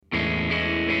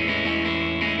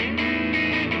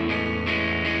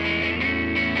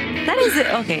is it?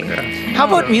 Okay. How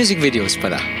about music videos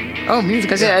pala? Oh, music.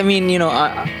 Kasi I mean,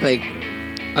 like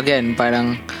again,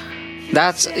 parang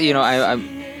that's I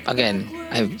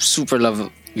super love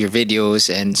your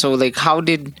videos, and so like how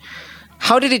did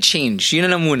it change? Yun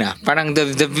na lang muna. Parang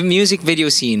the music video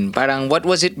scene. Parang what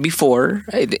was it before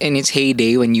in its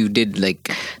heyday when you did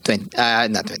like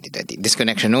not 2020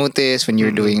 Disconnection Notice, when you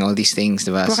were doing all these things,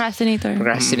 diba?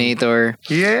 Procrastinator.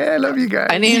 Yeah, I love you guys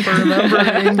Ano yung, for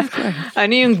remembering.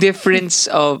 ano yung difference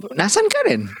of nasan ka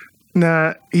rin?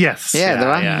 Yes. Yeah,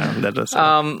 diba? Yeah, that was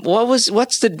what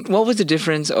was the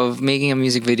difference of making a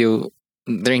music video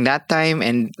during that time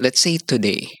and let's say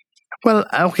today? Well,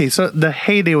 okay, so the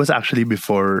heyday was actually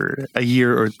before a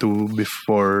year or two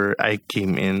before I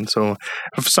came in. So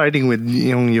starting with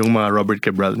yung mga Robert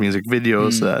Cabral music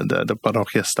videos, the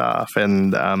parokya stuff,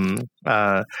 and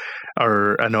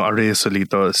Arreo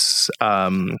Solitos,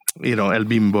 El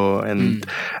Bimbo, and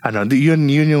yun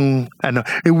yung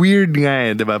weird nga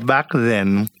eh, diba? Back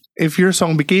then, if your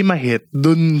song became a hit,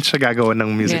 dun siya gagawa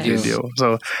ng music video.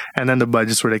 So, and then the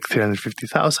budgets were like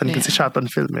 350,000 kasi shot on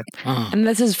film eh. And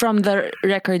this is from the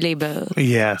record label.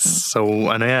 Yes. So,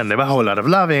 yan, diba? Whole Lot of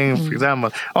Loving, for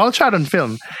example. All shot on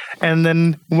film. And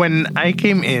then, when I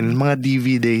came in, mga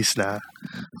DVDs na.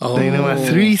 Oh.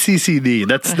 3CCD.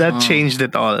 That changed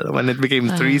it all. When it became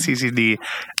 3CCD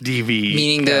DV.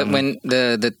 Meaning when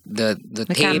the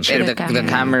tape and the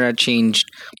camera changed.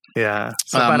 Yeah.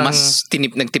 So mas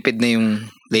nagtipid na yung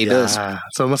labels. Yeah.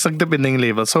 So mas nagtipid na yung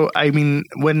labels. So I mean,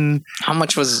 when how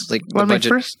much was like the my budget?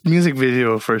 first music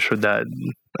video for Shudad,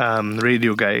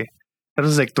 Radio Guy, that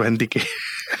was like 20K.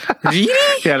 Really?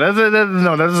 Yeah, that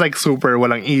was like super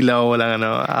walang ilaw,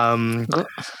 walang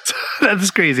that's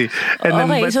crazy.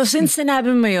 And okay, so since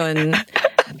sinabi mo yun,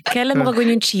 kailan mo gagawin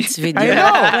yung Cheats video? I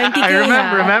know. 20K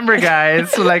remember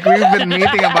guys. So like we've been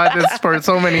meeting about this for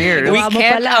so many years. We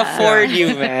can't afford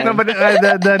you, man. No, but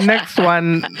the next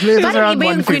one is around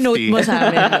 150. Mo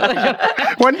sa amin.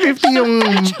 150 yung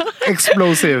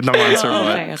explosive na Once or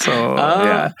What. Okay. So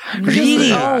yeah.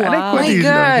 Really? Oh, wow. My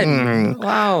God.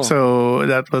 Wow. So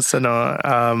that was So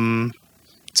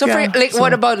for like,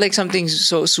 what about like something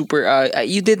so super?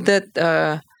 You did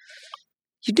that.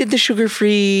 You did the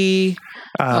sugar-free.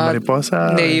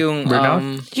 Mariposa. Hindi yung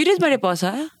Burnout. You did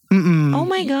Mariposa? Mm-mm. Oh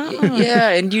my God. Yeah,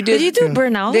 and you did. Did you do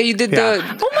Burnout? Yeah, you did the.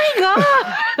 Oh my God.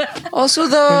 Also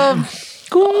the.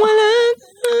 Kung wala.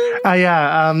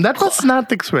 That was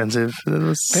not expensive. That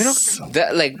was.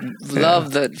 That like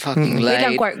love that fucking light. Wait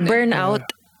lang, Quark. Burnout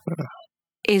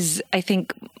is, I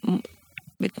think,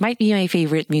 it might be my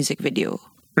favorite music video.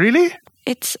 Really?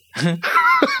 It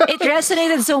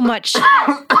resonated so much.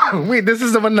 Wait, this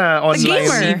is the one online.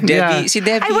 gamer. Debbie. Si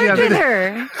Debbie. I worked with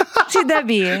her. Si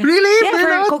Debbie. Really? Yeah,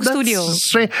 Burnout? for Coke That's Studio.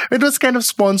 strange. It was kind of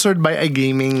sponsored by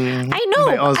iGaming. I know.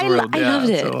 By Osworld. I loved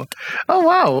it. So. Oh,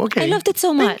 wow. Okay. I loved it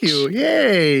so much. Thank you.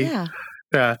 Yay.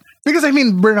 Yeah. Because I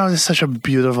mean, Burnout is such a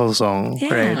beautiful song,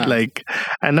 right? Like,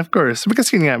 and of course, because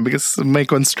my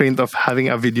constraint of having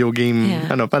a video game,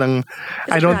 parang,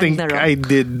 I don't think I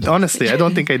did, honestly, I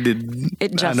don't think I did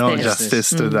it justice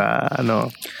to the,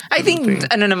 I think,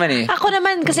 naman eh. Ako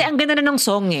naman, kasi ang ganda na ng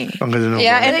song eh. Ang ganda ng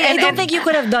Yeah, song. and I don't think you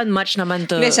could have done much naman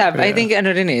to... Sab, I think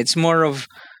rin eh, it's more of,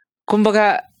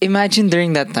 kumbaga, imagine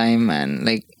during that time, man,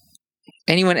 like,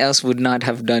 anyone else would not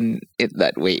have done it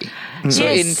that way. So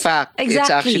Yes, in fact, exactly. it's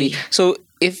actually so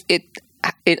if it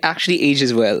actually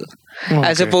ages well,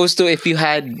 as opposed to if you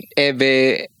had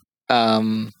Ebe,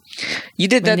 you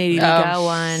did that.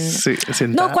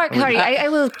 Nililigawan. No, Quark, sorry, I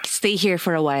will stay here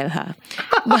for a while, huh?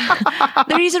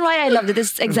 The reason why I loved it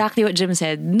is exactly what Jim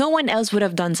said. No one else would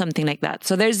have done something like that.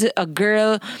 So there's a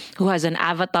girl who has an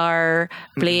avatar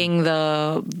playing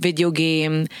the video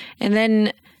game, and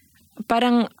then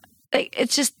parang. Like,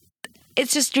 it's just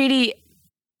really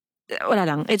wala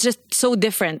lang. It's just so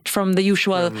different from the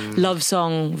usual love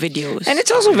song videos. And it's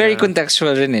also very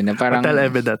contextual rin eh. Na parang, Tell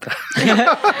Ebe that.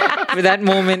 for that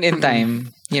moment in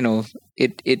time,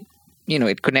 it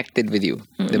connected with you,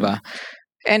 diba?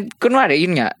 And kunwari,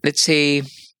 yun nga, let's say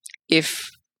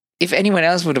if anyone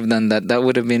else would have done that, that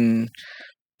would have been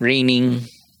Raining.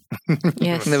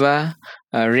 Yes. Diba?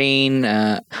 Rain.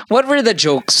 What were the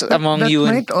jokes among you?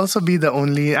 That might also be the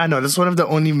only. I know that's one of the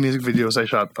only music videos I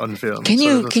shot on film. Can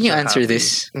you answer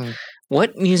this?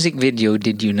 What music video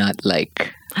did you not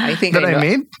like? I think I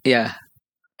made. Yeah,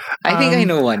 I think I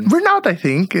know one. Burnout, I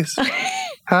think is.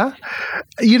 Huh?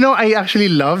 I actually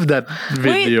love that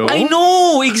video. Wait, I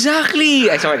know exactly.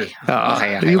 Sorry.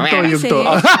 Okay.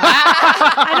 Yugto.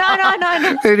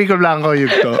 Ano. Rico Blanco,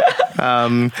 Yugto.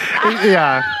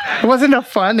 Yeah, it wasn't a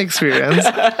fun experience.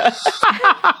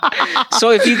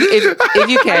 So if you Are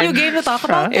you can, game to talk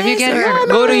about if you this? can or-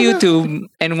 go to YouTube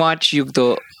and watch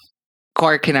Yugto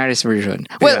Quark Canaris version.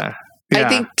 Well, Yeah. I Yeah.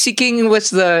 think si King was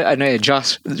the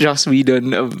Joss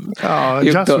Whedon of Oh,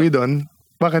 Yugto. Joss Whedon.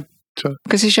 Bakit?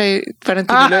 Kasi siya parang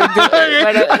tinuloy.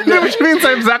 parang, Which means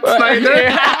I'm Zack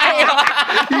Snyder.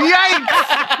 Yikes!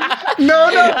 No.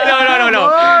 No.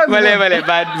 Mali.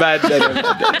 Bad.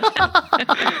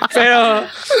 Pero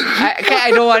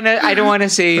I don't wanna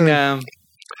say na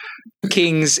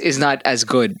Kings is not as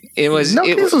good. Kings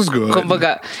was good.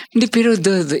 Kumbaga, hindi, pero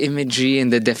the imagery and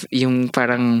yung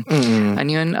parang ano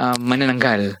yun,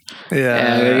 manananggal.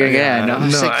 Yeah. No?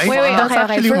 It's like, Wait, That's okay.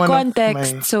 actually For one of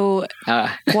context, my- so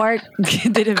Quark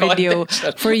did a video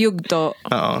for Yugto.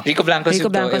 Rico Blanco's Rico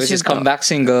Yugto. Blanco's It was his Yugto. comeback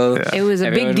single. It was a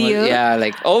big Everyone deal. Was,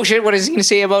 like, oh shit, what is he gonna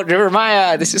say about River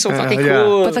Maya? This is so fucking yeah.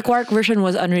 cool. But the Quark version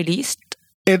was unreleased.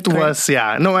 It was,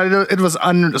 yeah. No, it was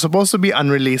supposed to be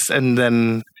unreleased, and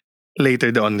then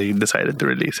later on they decided to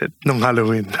release it nung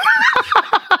Halloween.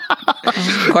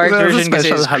 Quark That was a version kasi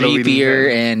special is Halloween creepier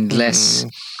thing. and less.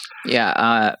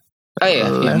 Yeah.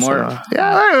 Less, More. yeah,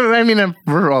 I mean,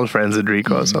 we're all friends with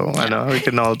Rico, so I know we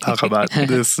can all talk about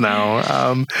this now.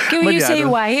 Can but you yeah, say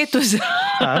why it was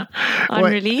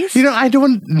unreleased? You know, I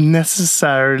don't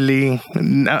necessarily.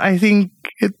 I think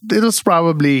it was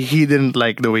probably he didn't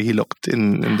like the way he looked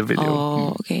in the video.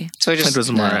 Oh, okay. So It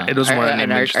was more an an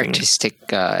image thing. artistic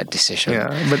decision. Yeah,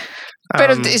 but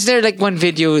But is there like one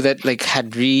video that like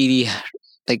had really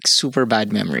like super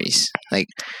bad memories? Like,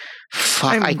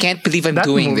 fuck, I can't believe I'm that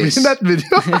doing movie, this. that video.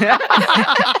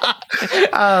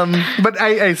 But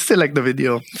I still like the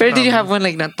video. Pero did you have one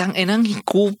like na inang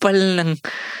kupal ng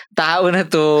tao na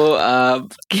to?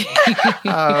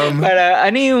 Para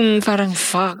ano yung parang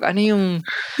fuck? Ano yung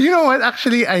You know what?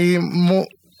 Actually,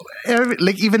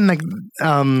 like even like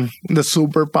the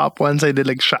super pop ones I did,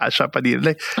 like Shasha Padilla,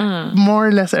 like more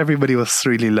or less everybody was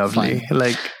really lovely. Fine.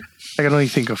 Like I can only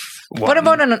think of one. what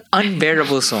about an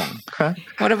unbearable song? Huh?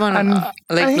 What about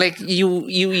like you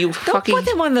Don't fucking put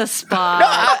him on the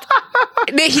spot.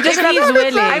 he doesn't If he's have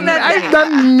willing. I've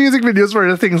done music videos for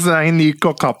the things na hindi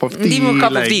ko cup of tea. Hindi mo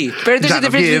cup of like tea. Pero there's a Jana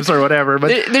difference Gibbs or whatever.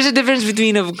 But there's a difference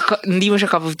between hindi mo siya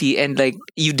cup of tea and like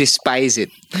you despise it.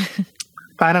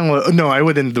 parang, no, I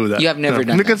wouldn't do that. You have never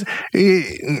done because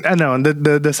I know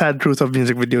the sad truth of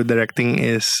music video directing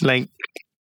is like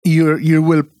you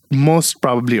will most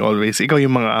probably always ikaw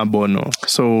yung mga abono.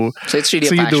 So it's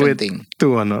really a you do passion it thing.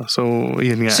 to so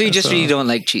yun nga. So you just really don't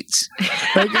like cheats.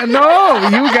 like, no,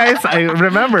 you guys, I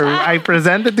remember I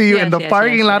presented to you in the Yes,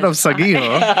 parking lot of yes. Sagiho.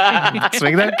 Let's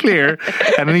make that clear.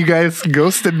 And then you guys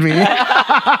ghosted me.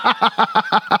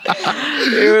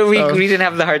 We didn't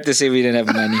have the heart to say we didn't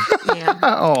have money. Yeah.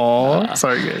 Oh,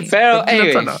 sorry guys. Pero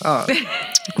anyway,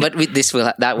 But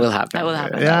but that will happen. That will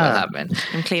happen. Yeah. That will happen.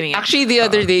 I'm claiming it. Actually, the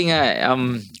other day nga,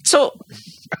 so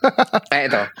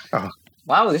ito. Oh.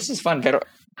 Wow, this is fun. Pero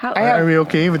How, Are we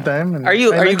okay with time? Are you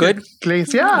good?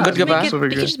 Place, yeah. Good ka ba? make it, Super we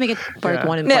good. can just make it part Yeah.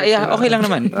 1 and part 2. okay lang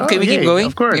naman. Oh, Okay, we keep yay, going.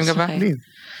 Of course. Game ka ba? Please.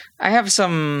 I have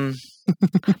some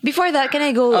Before that, can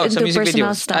I go some into music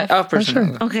personal videos. stuff?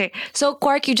 Personal. Okay. So,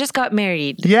 Quark, you just got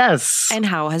married. Yes. And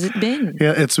how has it been?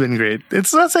 Yeah, it's been great.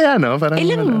 It's masaya, no? Parang,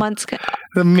 Ilang months ka?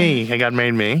 May. I got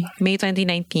married May. May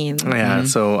 2019. Yeah,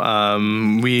 so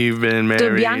we've been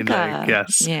married. Bianca.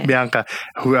 Yes, Yeah. Bianca,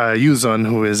 who Yuzon,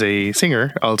 who is a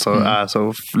singer, also.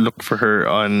 So look for her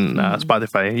on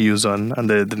Spotify. Yuzon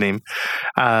under the name,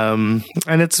 and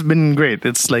it's been great.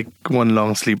 It's like one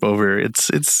long sleepover.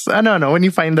 It's I don't know, when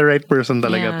you find the right person,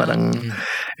 talaga, Yeah. parang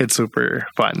it's super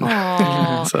fun.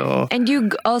 Aw. So And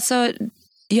you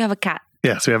have a cat.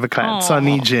 yes, we have a cat, Aw.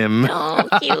 Sunny Jim. Oh,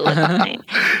 cute.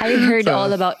 I heard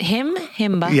all about him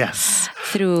ba? Yes.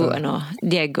 Through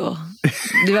Diego.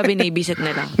 Di ba binabisit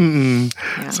nila?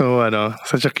 Yeah. So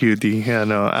such a cutie,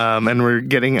 and we're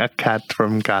getting a cat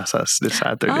from Casas this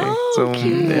Saturday. Oh, so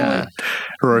cute. yeah,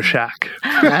 Rorschach.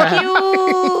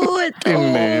 Cute. Yung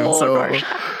name. Oh, So Rorschach.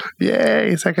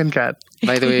 yay, second cat.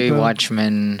 By the way,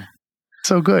 Watchmen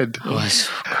So good. was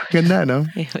Ganda, no?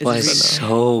 It was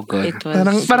so good. It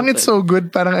was Parang it's so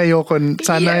good. Parang ayoko.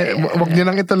 Sana wag niyo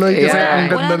nang ituloy kasi Yeah. ang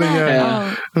ganda Wala na niya.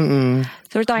 Oh.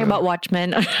 So we're talking about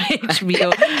Watchmen on HBO.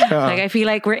 Like I feel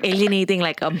like we're alienating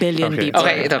like a billion Okay. people.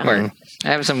 Okay, ito, Mark. I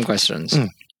have some questions.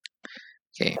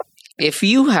 Okay. If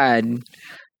you had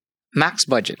max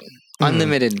budget,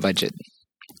 unlimited budget,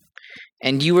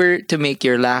 and you were to make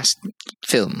your last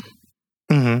film,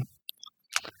 Mhm.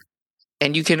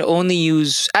 and you can only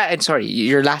use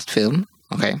your last film,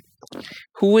 okay,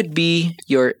 who would be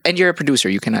and you're a producer,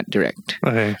 you cannot direct,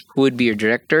 Okay. who would be your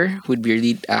director, who would be your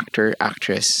lead actor,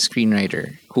 actress,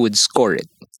 screenwriter, who would score it?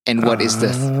 and what is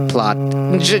the plot?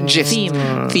 Just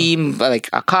theme, like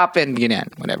a cop and ganyan,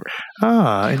 whatever.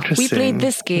 Interesting. We played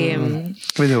this game.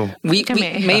 With who?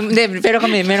 Pero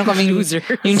kami, meron kaming Loser.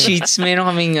 yung cheats, meron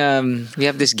kaming we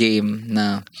have this game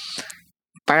na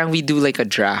parang we do like a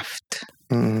draft.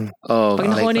 Of Pag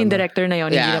nakuha yung director na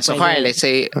yun, yeah, so far, let's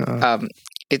say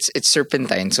it's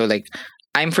Serpentine. So like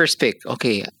I'm first pick.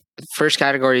 Okay, first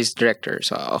category is director.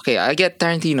 So okay, I get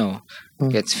Tarantino.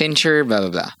 Gets Fincher, blah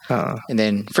blah blah. And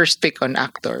then first pick on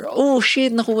actor. Oh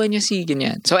shit, nakuha niya si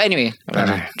ganyan. So anyway,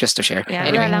 just to share. Yeah,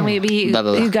 anyway, lang, maybe blah,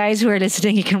 blah, blah. you guys who are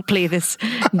listening, you can play this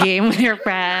game with your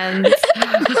friends.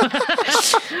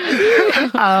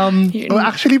 Well,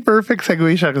 actually, perfect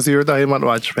segue siya because you were talking about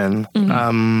Watchmen.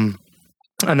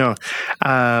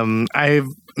 I've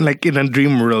like in a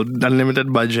dream world,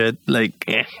 unlimited budget, like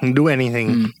do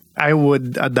anything. I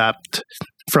would adapt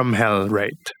From Hell,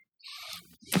 right?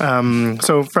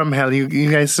 So From Hell, you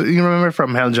guys, you remember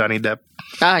From Hell, Johnny Depp?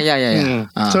 Yeah.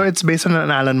 So it's based on an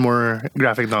Alan Moore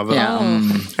graphic novel. Yeah.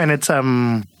 And it's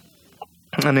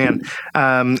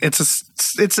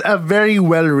it's a very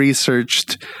well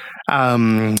researched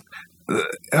I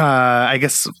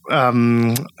guess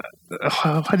how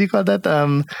do you call that?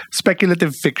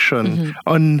 Speculative fiction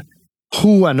on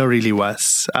who really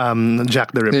was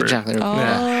Jack the Ripper. Jack the Ripper.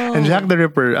 Yeah. And Jack the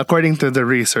Ripper, according to the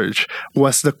research,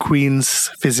 was the Queen's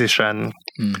physician.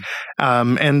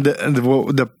 And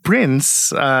the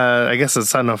prince, I guess the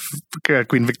son of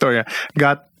Queen Victoria,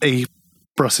 got a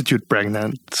prostitute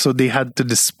pregnant. So they had to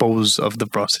dispose of the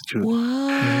prostitute.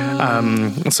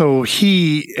 So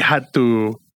he had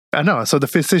to... so the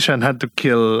physician had to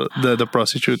kill the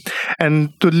prostitute,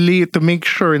 and to make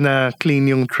sure na clean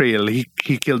yung trail, he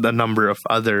killed a number of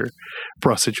other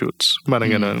prostitutes.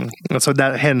 Parang ganun. So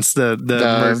that hence the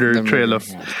murder trail of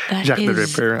Jack the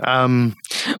Ripper.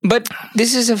 But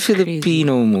this is a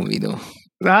Filipino movie though.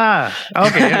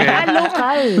 Okay.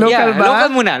 Local. Yeah, ba?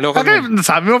 Local muna. Local Okay, muna.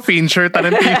 sabi mo Fincher,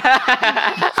 Tarantino.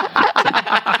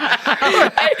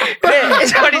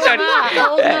 Sorry.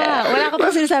 Oo nga. Wala ka pang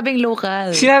sinasabing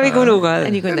local. Sinabi ko local.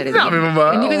 Hindi ko narinig. Sabi mo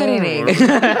ba? Hindi ko narinig.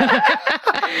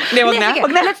 Hindi, wag na.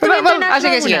 Let's do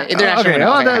international Sige. muna.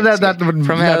 International. Okay. That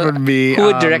would be... Who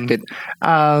would direct it?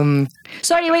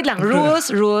 Sorry, wait lang.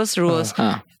 Rules.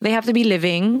 They have to be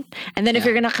living. And then if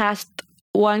you're gonna cast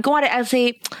one, kung I'll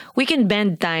say, we can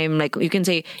bend time. Like, you can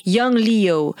say, young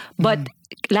Leo, but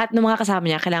lahat ng mga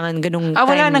kasama niya, kailangan ganung time.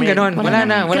 Wala nang ganon. Wala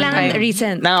na. Kailangan time.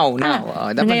 recent. Now.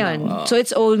 Dapat Ngayon. now. So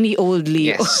it's only old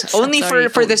Leo. Yes. Only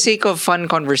for the sake of fun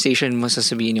conversation mo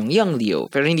sasabihin yung young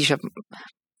Leo. Pero hindi siya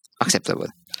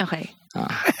acceptable. Okay.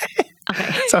 Okay.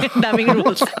 So, daming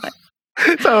rules.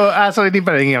 So hindi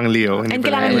pa rin young Leo. And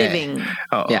kailangan living.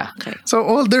 Oh. Yeah. Okay. So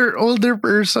older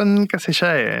person kasi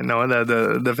siya no,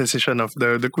 the physician of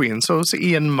the Queen. So si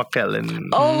Ian McKellen.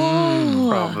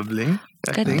 Probably.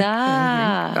 I think.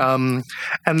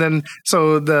 And then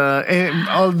so there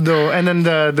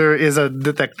is a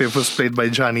detective who's played by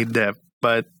Johnny Depp,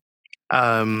 but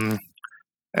I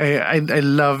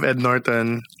love Ed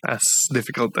Norton, as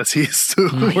difficult as he is to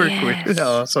work with.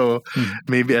 So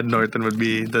maybe Ed Norton would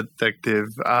be the detective.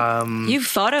 You've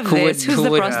thought of this. Who's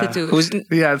the prostitute?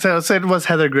 So it was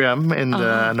Heather Graham in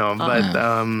the but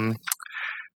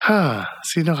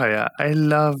sino kaya? I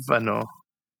love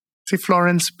si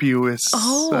Florence Pugh is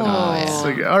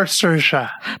or Saoirse.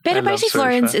 Pero parang si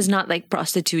Florence is not like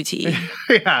prostitute-y.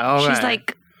 Yeah, okay. She's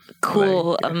like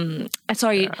cool.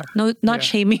 Sorry, no, not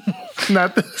shaming.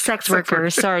 Not sex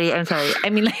workers. Sorry, I'm sorry. I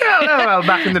mean, like well,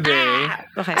 back in the day.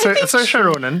 Okay. Saoirse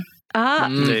Ronan.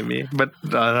 Maybe, but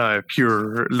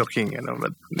pure looking,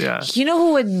 but yeah. You know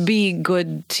who would be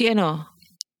good?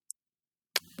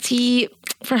 Si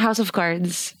for House of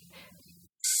Cards.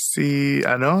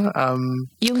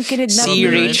 Yung kinidnap si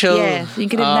Rachel. Yes,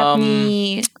 yung kinidnap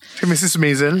ni Mrs.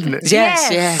 Maisel.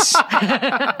 Yes.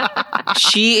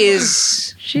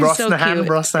 She's so cute.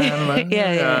 Brosnahan.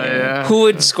 Yeah. Who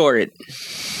would score it?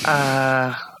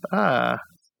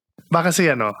 Baka si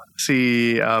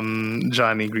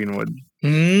Johnny Greenwood.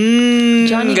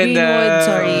 Johnny Greenwood,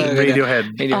 sorry.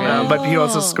 Radiohead. But he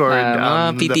also scored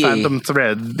The Phantom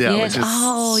Thread, which is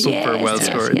super well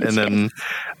scored. And then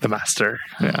The Master.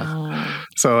 Yeah.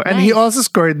 So, and he also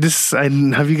scored this,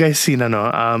 have you guys seen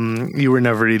You Were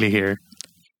Never Really Here?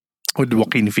 With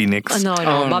Joaquin Phoenix. No,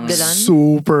 Bob Dylan.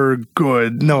 Super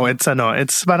good. No, it's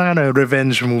parang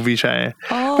revenge movie siya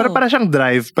Pero para siyang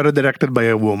Drive, pero directed by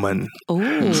a woman.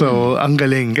 Oh. So, ang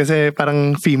galing kasi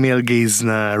parang female gaze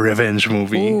na revenge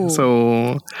movie.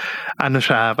 So, ano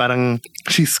siya, parang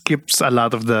she skips a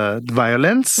lot of the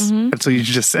violence, and so you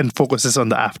just and focuses on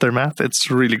the aftermath. It's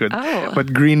really good. Oh.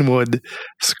 But Greenwood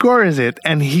scores it,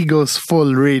 and he goes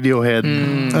full Radiohead.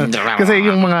 Kasi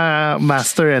yung mga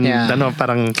master and ano,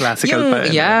 parang classical pa.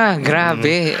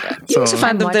 Grabe. Yung sa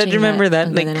Phantom Thread, remember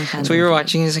that? Like, so we were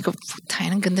watching, it's like, oh,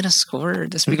 tayo, ang ganda na score.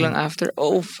 Tapos biglang after,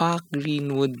 oh, fuck,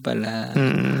 Greenwood pala.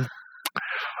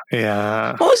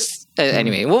 Yeah. What was,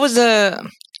 anyway, what was the...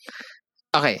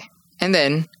 Okay, and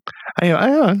then...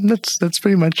 Ayun, that's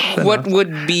pretty much... What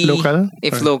would be... Local?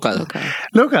 If local.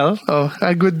 Local? Oh,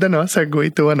 a good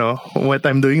segue to what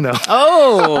I'm doing now.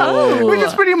 Oh! Which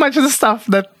is pretty much the stuff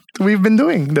that we've been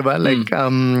doing, diba?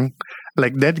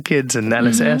 Like Dead Kids and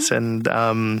LSS and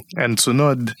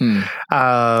Sunod.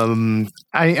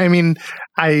 I mean,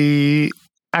 I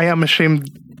am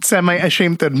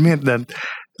semi-ashamed to admit that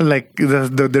like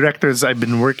the directors I've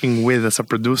been working with as a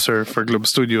producer for Globe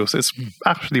Studios is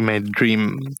actually my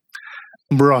dream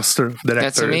roster of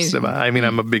directors. That's amazing. Diba? I mean,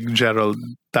 I'm a big Gerald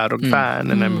Tarog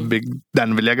fan, and I'm a big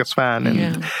Dan Villegas fan,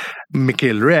 and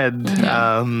Mikhail Red.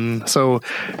 So,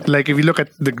 like, if you look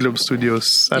at the Globe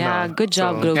Studios, good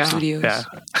job, Globe Studios. Yeah,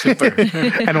 super.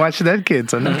 And watch Dead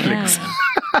Kids on Netflix.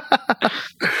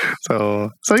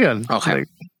 So yun. Okay. Like,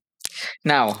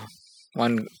 now,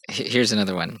 here's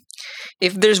another one.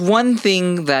 If there's one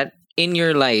thing that in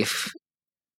your life,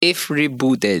 if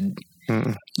rebooted,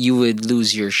 you would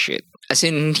lose your shit. As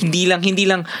in, hindi lang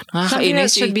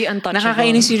nakakainis. Should be untouchable.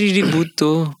 Nakakainis reboot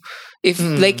to. If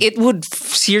like it would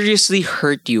seriously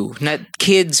hurt you. That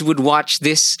kids would watch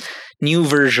this new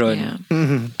version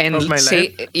and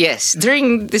say yes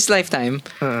during this lifetime,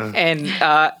 and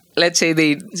let's say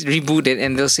they reboot it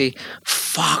and they'll say,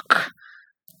 "Fuck."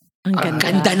 Ang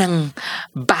ganda ng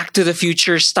Back to the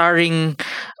Future starring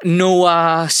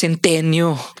Noah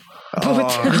Centennial.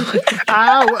 What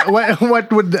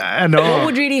would What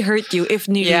would really hurt you if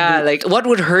new reboot? Like what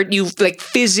would hurt you, like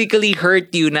physically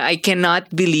hurt you? Na I cannot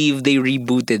believe they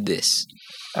rebooted this.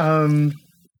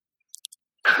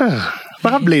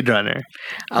 Baka Blade Runner.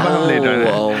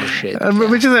 Oh shit!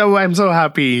 Which is why I'm so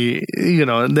happy. You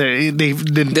know, they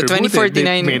didn't the 2049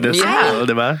 they made us cool,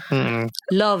 diba?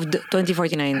 Loved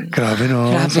 2049. Grabe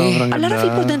no. Grabe. A lot of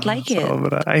people didn't like it.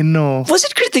 Sobra. I know. Was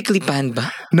it critically panned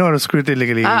ba? No, it was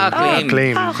critically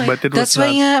acclaimed. Okay. But it That's was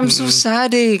why I'm so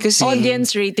sad kasi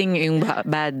Audience rating yung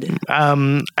bad.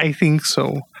 I think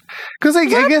so. Because I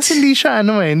guess hindi siya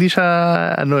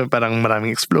parang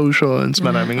maraming explosions,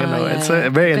 maraming It's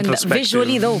very introspective.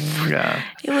 Visually though,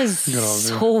 it was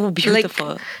so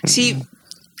beautiful. Like, see,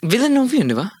 Villeneuve yun,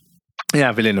 di ba?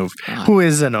 Yeah, Villeneuve. Who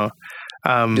is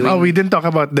we didn't talk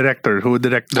about director. Who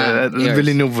directed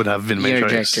Villeneuve would have been my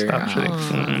choice, director. actually.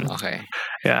 Okay.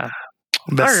 Yeah.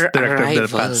 Best director of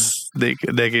the past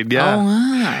decade. Yeah.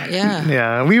 Oh, yeah.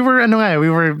 Yeah. We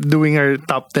were doing our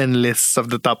top 10 lists of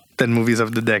the top 10 movies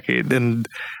of the decade, and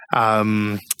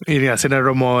sina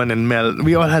Ramon and Mel,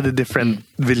 we all had a different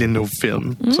Villeneuve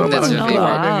film. So that's your favorite.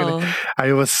 Wow.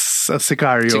 I was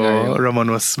Sicario, Ramon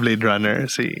was Blade Runner,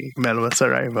 Mel was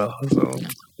Arrival. So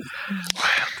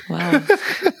wow.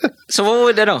 So what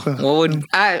would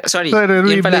sorry.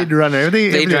 Blade Runner.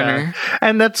 Blade Runner.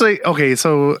 And that's like, okay,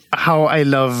 so how I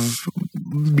love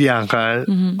Bianca,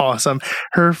 awesome.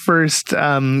 Her first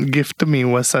gift to me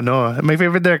was my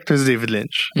favorite director is David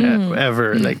Lynch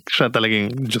ever. Like siya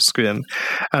talagang Diyos ko yan.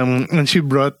 And she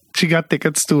got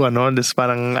tickets to this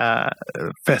parang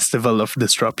festival of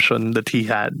disruption that he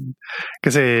had.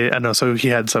 Kasi so he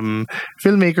had some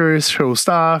filmmakers show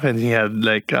stuff, and he had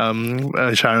like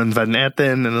Sharon Van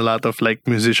Etten and a lot of like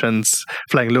musicians,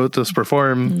 Flying Lotus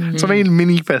perform. So may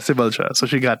mini festival siya. So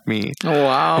she got me. Oh,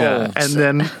 wow. Yeah. And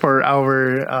then for our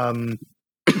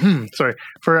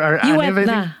for our You Aniv, went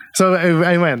na. So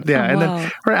I went, yeah. Oh, and wow.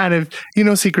 then for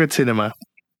Aniv, Secret Cinema.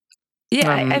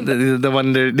 Yeah, The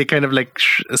one they kind of like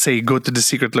say go to the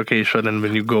secret location, and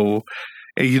when you go,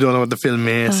 you don't know what the film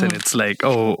is, and it's like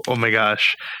oh my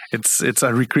gosh, it's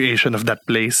a recreation of that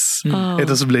place. It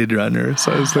was Blade Runner,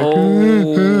 so I was like,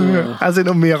 as in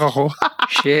umiyak ako.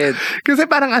 Shit. Kasi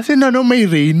parang as in may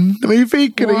rain, may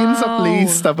fake rain sa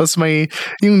place, tapos may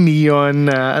yung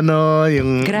neon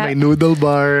yung may noodle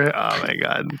bar. Oh my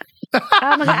god.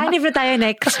 Mag-anniv na tayo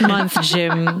next month,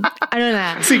 Jim.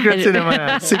 Secret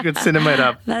Cinema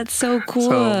Rap. That's so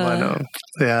cool. So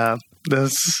yeah,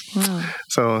 that's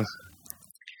so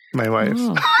my wife.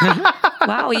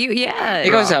 Wow, yeah.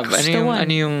 Ikaw, Sab,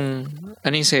 ano yung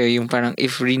sa'yo, yung parang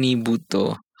if reboot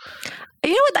to?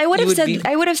 You know what?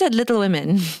 I would have said Little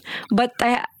Women, but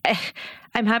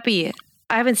I'm happy.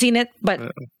 I haven't seen it, but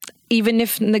even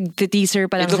if nag-teaser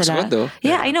pa lang It looks sila. good, though.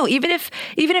 Yeah, I know. Even if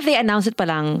they announced it pa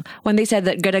lang, when they said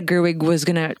that Greta Gerwig was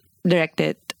gonna direct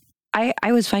it,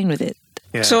 I was fine with it.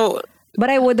 Yeah. So, But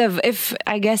I would have if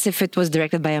it was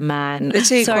directed by a man.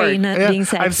 Let's say sorry, Quark. not Yeah, being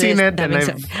sexist. I've seen it and daming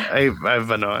so-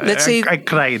 Let's say- I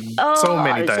cried so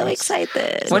many I'm times. so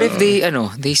excited. what if they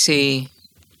say,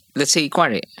 let's say,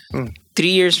 Kware,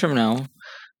 3 years from now,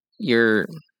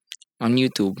 you're on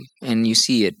YouTube and you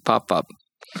see it pop up.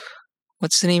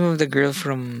 What's the name of the girl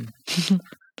from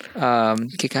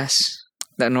Kick-Ass?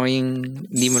 The annoying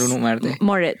Di Marunong Marte?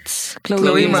 Moritz.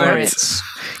 Chloe Moritz. Moritz.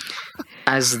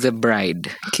 As the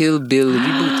bride. Kill Bill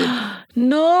rebooted.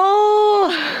 No.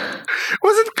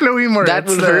 Wasn't Chloe Moretz That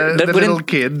would hurt. That the wouldn't- little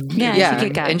kid? Yeah, Yeah, si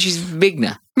Kick-Ass. and she's big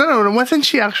na. No, wasn't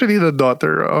she actually the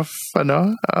daughter of Si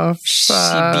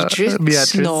Beatrice?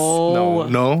 Beatrice? No.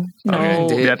 No. Okay. No.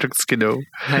 Beatrix Kiddo.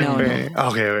 No, Okay.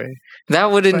 Okay.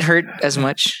 That wouldn't hurt as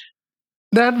much.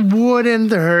 That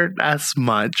wouldn't hurt as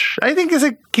much. I think it's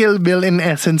a Kill Bill in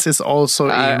essence is also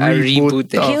a A reboot.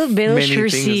 reboot, eh. of Kill Bill, many sure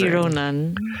things, si eh.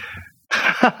 Ronan.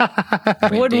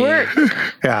 Would work.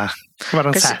 Yeah.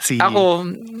 Parang Kasi sassy. ako,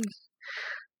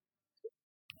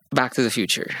 Back to the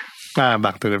Future.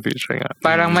 Back to the Future nga.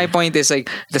 Parang my point is like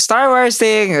the Star Wars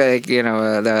thing, like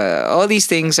all these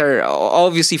things are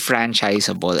obviously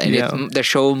franchisable, and Yeah. the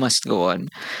show must go on.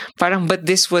 Parang, but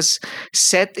this was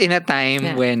set in a time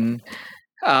Yeah. when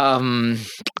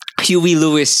Huey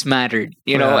Lewis mattered,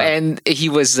 Yeah. and he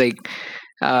was like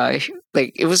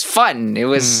it was fun. It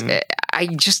was. I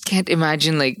just can't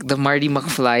imagine like the Marty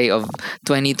McFly of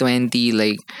 2020,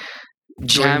 like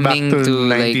Going back jamming to to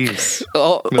like 90s.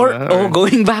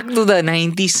 going back to the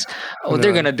 90s.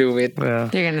 They're gonna do it. Yeah.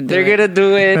 They're gonna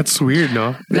do it. That's weird,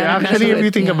 no? That's Actually, if what-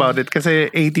 you think yeah. about it, kasi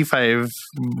 85,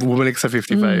 bumalik sa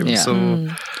 55. Yeah. So,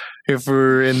 if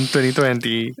we're in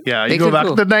 2020, yeah, They you go could back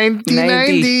go. to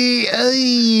 1990.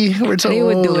 Ay, we're so They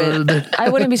would do old. it. I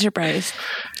wouldn't be surprised.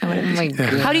 I wouldn't be Oh my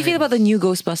God. How do you feel about the new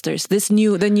Ghostbusters? The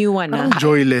new one. Parang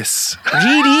joyless.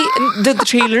 Really? The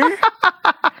trailer?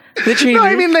 The trailer? No,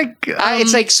 I mean like...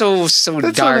 it's like so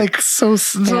That's dark. like so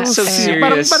Yeah, so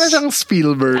Parang, serious. parang siyang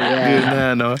Spielberg. Yun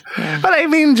na, no? But I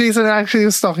mean, Jason actually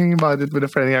was talking about it with a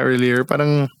friend niya earlier.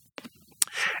 Parang,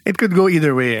 it could go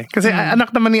either way. Kasi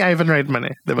anak naman ni Ivan Reitman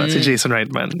diba? Si Jason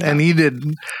Reitman. And he did...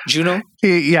 Juno?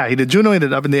 He did Juno, he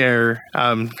did Up in the Air.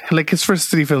 Like his first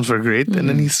 3 films were great. And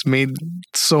then he's made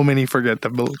so many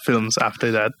forgettable films after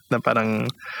that na parang,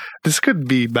 this could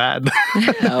be bad.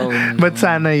 Oh, no. But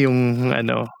sana yung,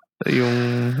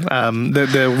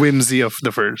 the whimsy of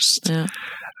the first. Yeah.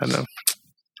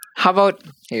 How about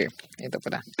here? Ito pa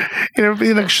na. Yung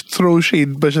nag-throw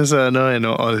shade pa siya sa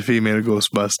all-female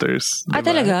Ghostbusters. Ah, Diba?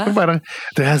 talaga? Parang,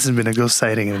 there hasn't been a ghost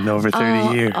sighting in over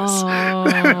 30 years. Oh.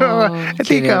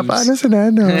 Teka, Tinams. paano sa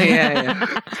nano? Yeah.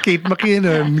 Kate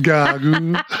McKinnon,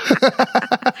 gago.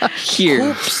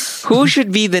 Here. Who should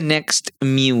be the next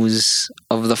muse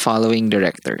of the following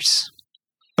directors?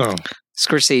 Oh.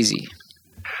 Scorsese.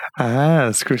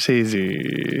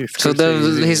 Scorsese. So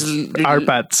his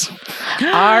Arpats.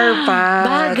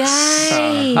 Bagay.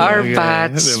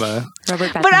 Arpats. Diba? Robert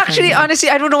Pattinson. But actually, honestly,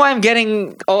 I don't know why I'm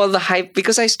getting all the hype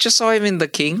because I just saw him in The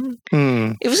King.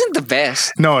 Mm. It wasn't the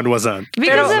best. No, it wasn't.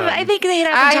 Because of, I think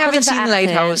nahirapan I siya haven't kasi sa seen accent.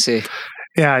 Lighthouse eh.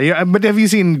 Yeah, but have you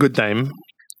seen Good Time?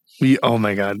 Oh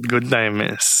my God, Good Time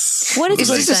is... What Is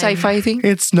this a sci-fi thing?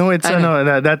 It's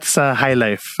that's High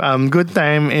Life. Good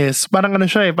Time is parang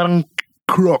siya parang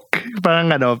crook. Parang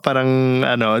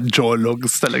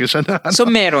jologs talaga siya na. So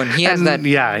meron. He has And that.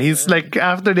 yeah, he's like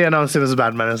after they announced him as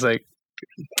Batman, I was like,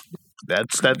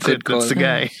 that's Good it. call. That's the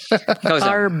guy. How's that?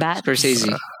 Our bats.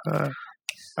 Scorsese.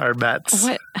 Our bats.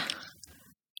 What?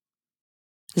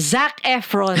 Zac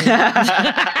Efron.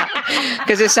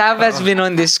 Because Sav has been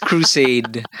on this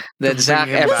crusade that Zac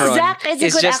him back. Efron Zac is a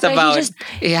is good just actor. about.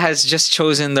 He has just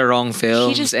chosen the wrong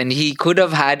films, and he could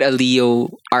have had a Leo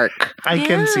arc. I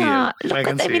can see Yeah. it. I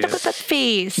can see look it. at that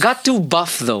face. Got too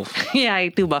buff though. Yeah,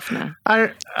 too buff na.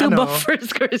 Too Too buff for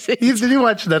Scorsese. Did you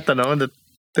watch that the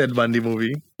Ted Bundy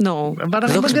movie? No.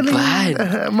 Parang Looks magaling,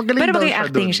 bad. Magaling Pero daw magaling siya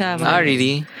acting dun. siya. Ah,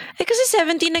 really? Kasi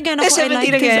 17 again ako.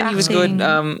 17 again. He was good.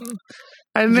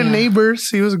 And the Neighbors,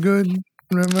 he was good.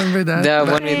 Remember that? The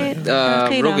one with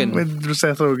Okay lang. Rogan. With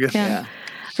Seth Rogen. Yeah.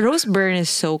 Rose Byrne is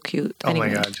so cute. Oh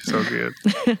my Anyway. God, she's so good.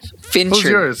 Fincher. Who's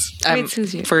yours? Wait,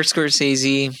 who's yours? For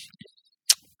Scorsese.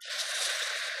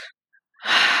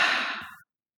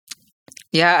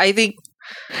 Yeah, I think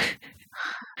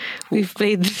We've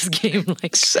played this game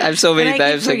like I've so many And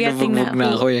I keep times like forgetting nabugbog na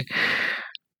na. ako eh.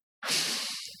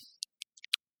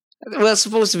 Well,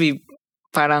 supposed to be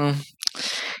parang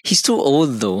he's too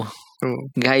old though. Oh.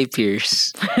 Guy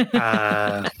Pearce.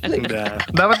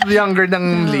 Dapat younger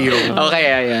ng Leo. Okay,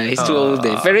 yeah. He's too old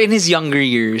eh. Pero in his younger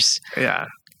years, Yeah.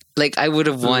 like I would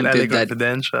have wanted that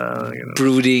Confidential.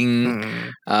 brooding,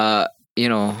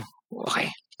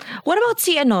 okay. What about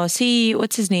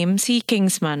what's his name? Si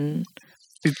Kingsman.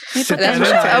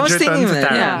 I was thinking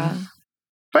that. Yeah.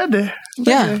 Pwede.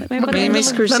 Yeah. May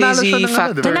Scorsese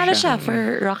factor. Nanalo siya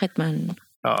for Rocketman.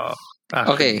 Oo.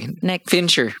 Okay. Next.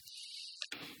 Fincher.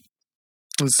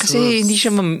 Kasi hindi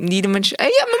naman siya.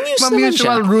 Mamuse naman siya.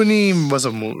 Well, Rooney was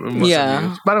a movie.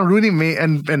 Yeah. Parang Rooney May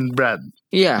and Brad.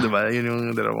 Yeah. Diba? Yun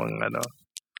yung dalawang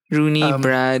Rooney,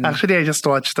 Brad. Actually, I just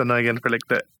watched again for like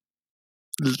the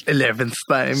 11th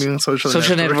time yung Social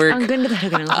Network. Ang ganda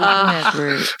talaga ng Social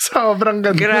Network. Sobrang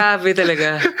ganda. Grabe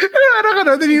talaga.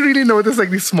 Then you really notice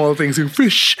like these small things. Yung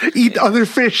fish, eat other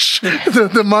fish.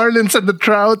 The marlins and the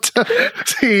trout.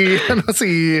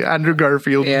 si Andrew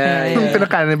Garfield. Yeah. Nung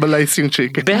pinaka-cannibalize yung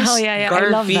chicken. Best I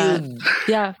Garfield. love that.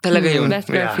 Yeah. Talaga yun.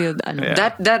 Best Garfield.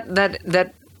 Yeah.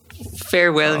 That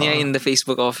farewell niya in the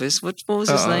Facebook office. What was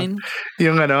his line?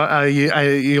 Yung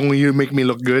yung you make me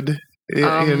look good.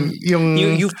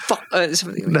 You fuck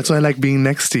something. That's why I like being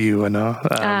next to you,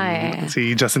 yeah.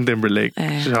 See Justin Timberlake,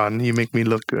 Sean, you make me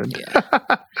look good.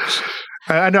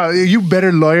 I know you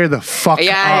better lawyer the fuck up.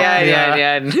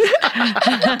 Yeah.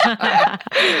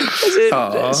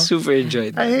 Super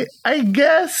enjoyed. I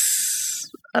guess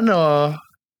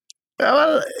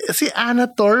well, see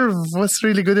Anna Torv was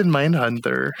really good in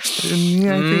Mindhunter. I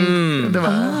think,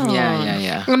 diba?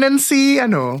 Yeah. And then si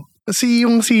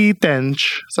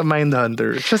Tench sa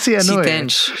Mindhunter. Siya si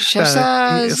Tench. Siya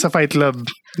sa Fight Club,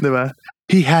 di ba?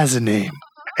 He has a name.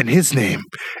 And his name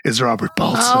is Robert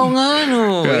Paulson. Oo nga,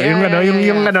 no.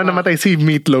 Yung namatay si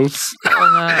Meatloaf. Oo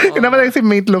nga. Namatay si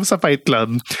Meatloaf sa Fight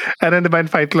Club. And then, diba,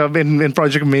 in Fight Club, in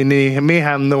Project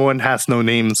Mayhem, no one has no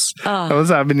names.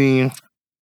 Tapos sabi ni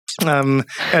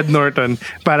Ed Norton,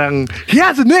 parang, he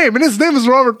has a name and his name is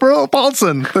Robert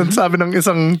Paulson. Then sabi ng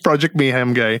isang Project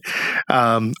Mayhem guy,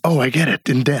 I get it,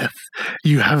 in death,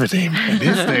 you have a name and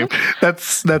his name.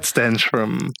 That's Tench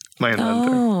from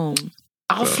Mindhunter.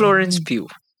 Ako Florence Pugh.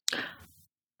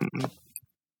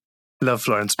 Love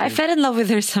Florence Pugh. I fell in love with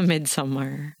her sa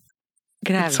Midsommar.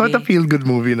 Grabe. It's sort of feel-good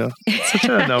movie, no? Such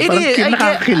a, It parang is.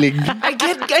 nakakakilig.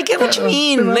 I get what you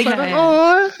mean. Diba? Like,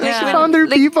 Parang, she found her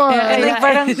people.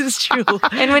 parang, it's true.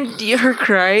 And when her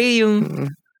cry,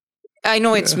 yung... I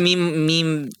know it's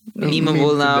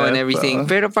memeable now and everything.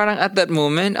 Pero parang at that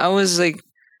moment, I was like,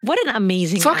 what an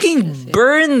amazing fucking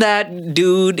burn that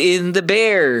dude in the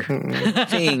bear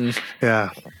thing. Yeah.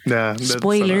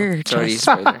 Spoiler. Sorry,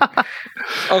 spoiler.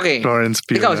 Okay. Florence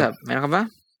Pugh. Ikaw, Sab, meron ka ba?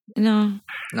 No.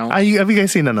 Have you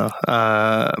guys seen Little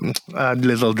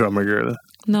Drummer Girl?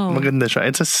 No. Maganda siya.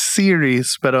 It's a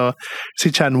series, pero si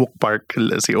Chan-wook Park,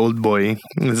 si Old Boy,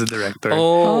 is the director.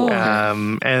 Oh.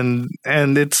 And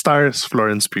it stars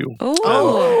Florence Pugh.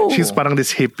 Oh. She's parang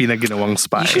this hippie na ginawang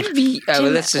spy. You should be...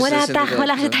 let's just wala listen to that.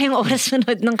 kasi tayong oras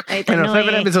manood ng kahit ano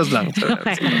 7 episodes lang.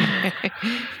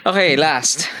 Okay,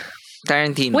 last.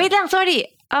 Tarantino. Wait lang, sorry.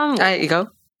 Ay, ikaw?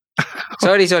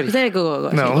 Sorry.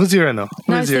 Go. No, who's your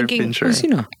was thinking, Fincher?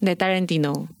 Sino? Hindi,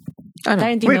 Tarantino. Ano?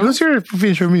 Tarantino? Wait, who's your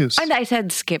Fincher muse? I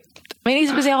said skip. May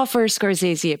naisip kasi ako for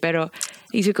Scorsese pero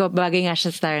isip ko bagay nga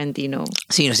siya sa Tarantino.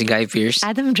 Sino? Si Guy Pearce?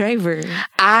 Adam Driver.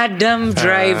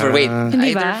 Wait,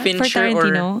 Hindi either ba? Fincher For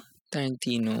Tarantino? or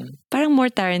Tarantino. Parang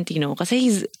more Tarantino kasi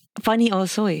he's funny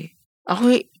also eh.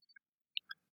 Ako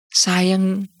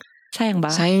sayang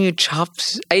ba? Sayang yung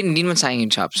chops. Ay, hindi naman sayang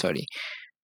yung chops, sorry.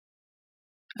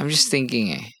 I'm just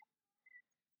thinking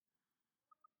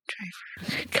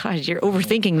God, you're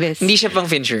overthinking this. Hindi siya pang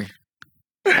Fincher.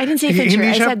 I didn't say Fincher.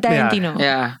 I said Tarantino.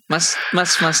 Yeah. Mas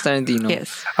Tarantino.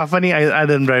 Yes. A funny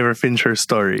Adam Driver Fincher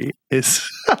story is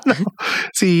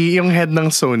yung head ng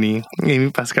Sony,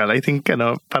 Amy Pascal, I think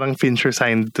parang Fincher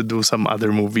signed to do some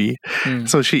other movie.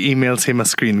 So she emails him a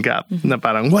screen cap na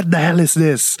parang, what the hell is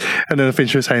this? And then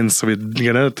Fincher signs with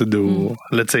to do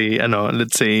let's say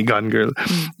Gone Girl.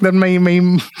 Then may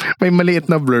maliit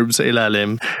na blurb sa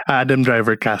ilalim, Adam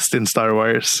Driver cast in Star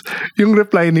Wars. Yung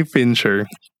reply ni Fincher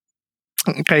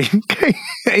kay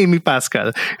Amy Pascal,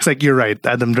 it's like, you're right,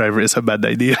 Adam Driver is a bad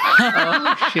idea.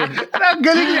 Shit. Ang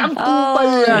galing niya, ang kupal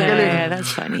niya. Yeah, that's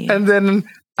funny. And then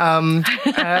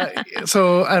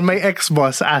so my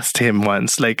ex-boss asked him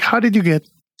once, like, how did you get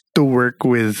to work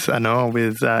with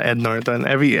Ed Norton?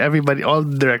 Everybody, all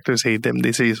directors hate him.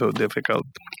 They say he's so difficult.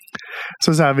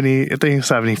 So sabi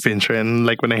ni Fincher, and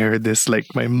like when I heard this, like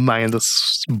my mind was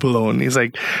blown. He's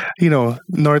like,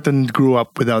 Norton grew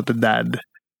up without a dad.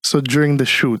 So during the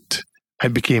shoot, I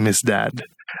became his dad.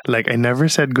 like I never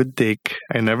said good take.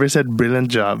 I never said brilliant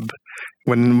job.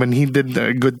 When he did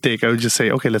a good take, I would just say,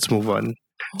 okay, let's move on.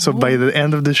 So by the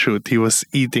end of the shoot, he was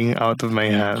eating out of my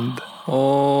hand.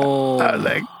 Oh.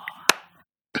 Like,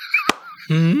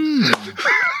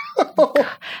 How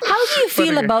do you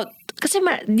feel about, kasi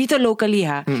dito locally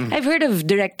ha, I've heard of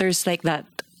directors like that,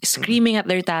 screaming at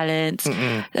their talents.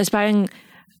 As parang,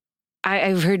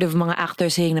 I've heard of mga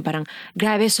actors saying na parang,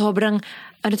 grabe, sobrang,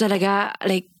 ano talaga,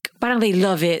 like, parang they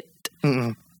love it.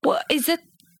 What is that?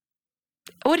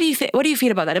 What do you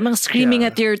feel about that? Among screaming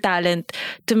at your talent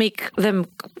to make them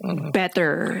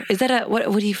better. Is that what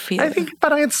do you feel? I think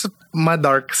parang it's my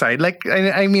dark side. Like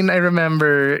I mean I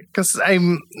remember because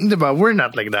diba, we're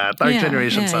not like that. Our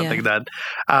generation's not like that.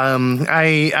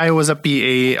 I was a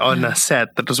PA on a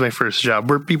set. That was my first job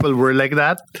where people were like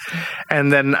that,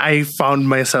 and then I found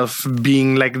myself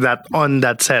being like that on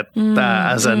that set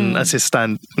as an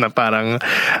assistant. Na parang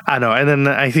ano, and then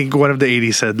I think one of the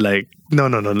 80s said like, no,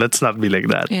 let's not be like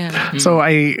that. Yeah. So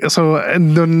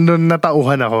dun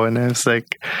natauhan ako and I was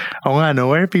like, oh nga no,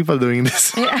 why are people doing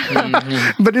this?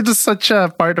 But it was such a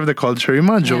part of the culture. Yung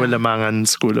mga Joel Lamangan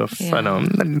school of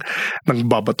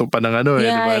nagbabato pa ng ano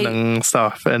diba, ng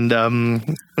stuff. And and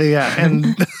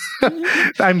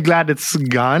I'm glad it's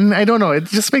gone. I don't know, it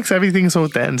just makes everything so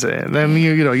tense. Then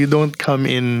you know, you don't come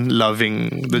in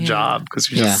loving the job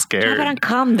because you're just scared. Parang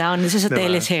calm down. This is a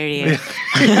teleserye.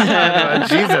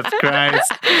 Jesus Christ. We're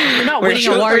not winning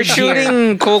awards We're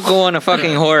shooting Coco on a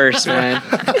fucking horse, man.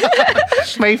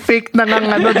 May fake na ng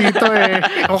ano dito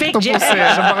Octopus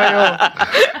Ano ba kayo?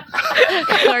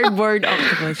 Cardboard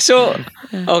octopus. So,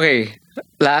 okay.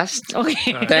 Last.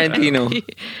 Okay. Tarantino.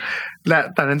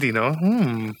 Tarantino?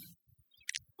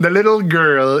 The little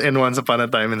girl in Once Upon a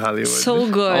Time in Hollywood. So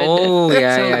good. Oh,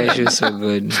 yeah, she was so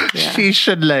good. Yeah. She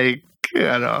should like,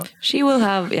 she will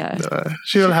have,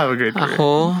 she will have a great career.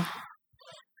 Ako,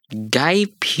 Guy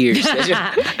Pearce.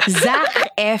 Zac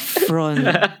Efron.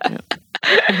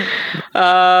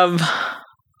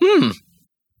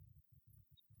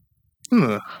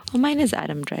 Mine is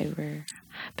Adam Driver.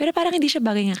 Pero parang hindi siya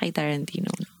bagay nga kay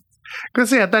Tarantino.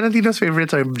 Kasi Tarantino's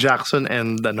favorites are Jackson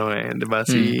and diba,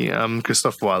 si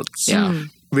Christoph Waltz. Yeah.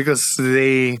 Because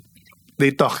they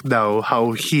talk now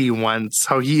how he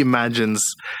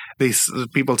imagines these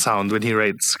people sound when he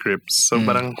writes scripts. So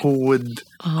parang who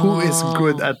is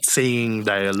good at saying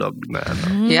dialogue na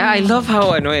ano. Yeah, I love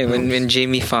how when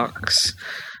Jamie Foxx,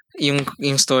 yung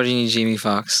story ni Jamie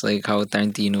Foxx, like how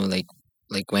Tarantino like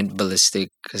went ballistic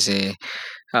kasi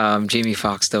Jamie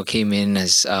Foxx though came in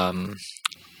as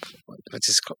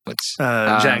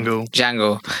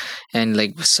Django, and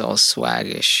like was all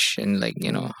swaggish and like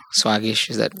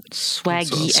swaggish, is that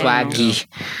swaggy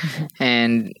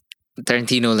and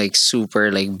Tarantino like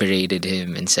super like berated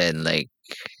him and said like,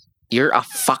 you're a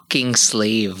fucking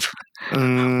slave.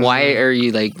 Why are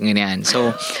you like ganyan?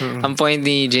 So ang point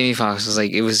ni Jamie Foxx was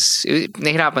like, it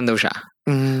nahirapan daw siya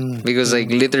because like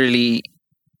literally,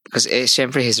 because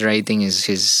syempre his writing is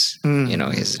his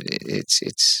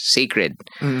it's sacred.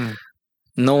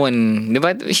 No one,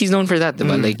 but he's known for that,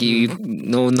 diba? Like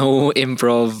no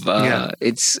improv.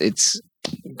 It's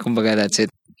kumbaga that's it.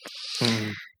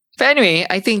 But anyway,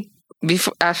 I think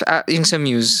before yung sa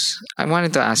Muse, I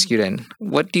wanted to ask you then,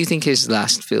 what do you think his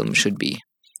last film should be?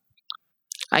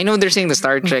 I know they're saying the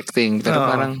Star Trek thing, pero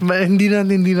parang hindi na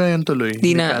yan tuloy.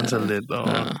 Hindi na. Canceled it.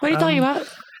 What are you talking about?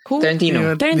 Who?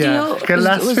 Tarantino. Yeah.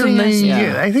 Last film na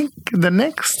I think the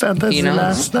next, that's the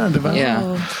last na, diba? Yeah.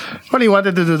 Well, he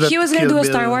wanted to do that. He was going to do a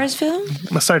Star Wars film?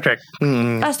 A Star Trek.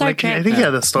 Star Trek. I think he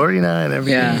had the story na and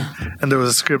everything. Yeah. And there was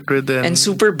a script written. And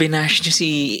super binash niya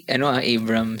si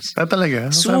Abrams.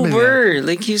 Talaga? Super.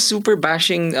 Like he's super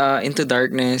bashing Into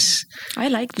Darkness. I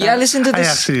like that. Yeah, listen to this.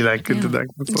 I actually like Into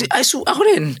Darkness. Ako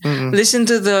rin. Listen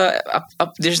to the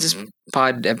there's this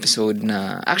pod episode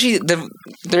na actually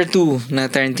there are two na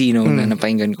Tarantino na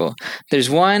napakinggan ko. There's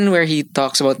one where he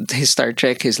talks about his Star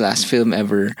Trek, his last film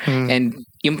ever, and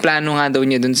yung plano nga daw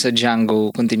niya dun sa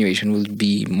Django continuation will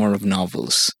be more of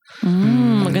novels.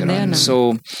 Maganda yan.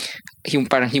 So he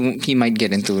might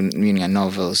get into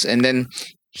novels, and then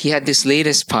he had this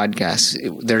latest podcast,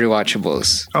 The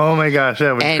Rewatchables. Oh my gosh,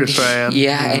 yeah, with Chris Ryan.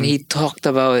 Yeah, and he talked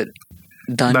about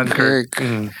Dunkirk.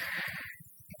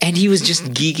 And he was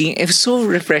just geeking. It was so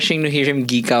refreshing to hear him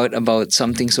geek out about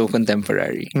something so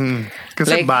contemporary. Kasi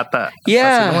like, bata.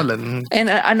 Yeah. And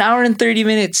an hour and 30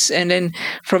 minutes. And then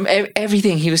from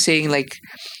everything, he was saying like,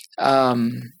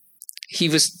 he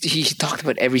talked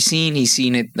about every scene. He's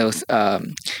seen it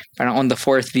on the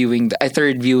third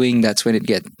viewing, that's when it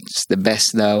gets the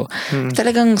best daw.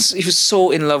 Talagang, he was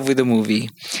so in love with the movie.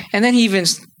 And then he even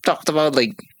talked about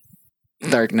like,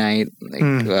 Dark Knight, like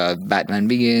Batman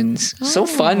Begins. So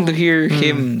fun to hear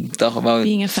him talk about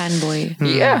being a fanboy.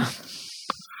 Yeah.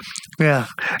 Yeah.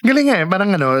 Galing nga eh.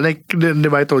 Parang like, di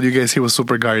ba I told you guys he was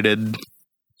super guarded.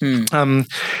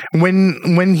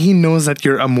 When he knows that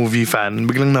you're a movie fan,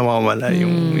 biglang nawawala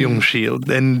yung shield.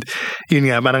 And yun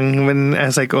nga, parang when I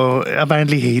was like, oh,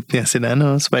 apparently hate niya sila,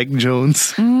 Spike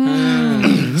Jonze.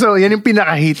 So, yan yung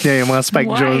pinaka-hate niya, yung mga Spike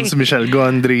Jonze, Michelle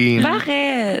Gondry.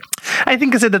 Bakit? I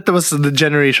think kasi that was the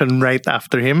generation right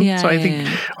after him. Yeah, so I think,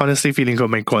 honestly, feeling ko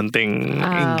may konting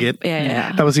inggit.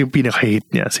 Yeah. Tapos yung pinaka-hate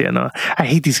niya, I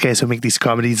hate these guys who make these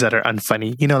comedies that are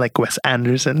unfunny. Like Wes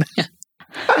Anderson.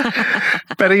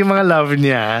 Pero yung mga love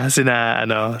niya,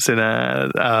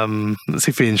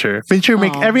 si Fincher.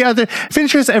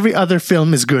 Fincher's every other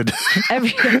film is good. And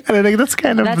I think that's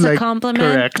kind of that's like a compliment.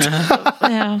 Correct.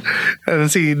 Yeah. And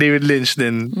si David Lynch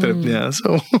din, trip niya.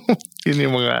 So,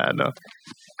 yun yung mga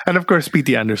And of course,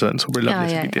 P.T. Anderson. Super lovely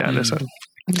si P.T. Anderson.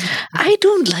 I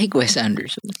don't like Wes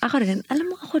Anderson. Ako rin. Alam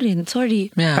mo, ako rin.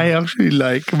 Sorry. Yeah. I actually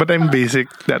like, but I'm basic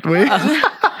that way.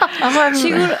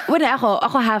 Siguro,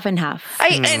 ako half and half.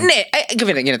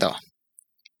 Ganito.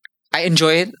 I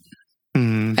enjoy it.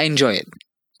 I enjoy it.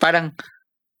 Parang,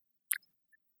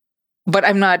 but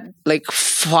I'm not like,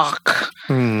 fuck.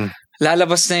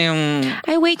 Lalabas na yung...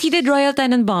 I wait, he did Royal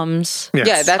Tenenbaums. Yes.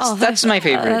 Yeah, that's my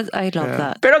favorite. I love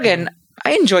that. Pero again,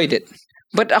 I enjoyed it.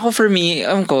 But ako for me,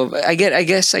 I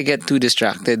guess I get too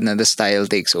distracted na the style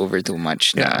takes over too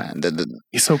much. Yeah.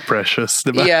 He's so precious,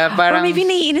 diba? Yeah, parang... Or maybe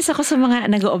naiinis ako sa mga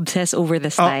nag-obsess over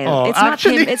the style.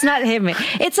 It's not him.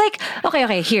 It's like,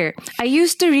 okay, here. I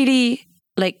used to really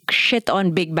like shit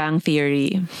on Big Bang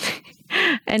Theory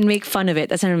and make fun of it.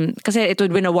 Because it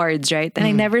would win awards, right? And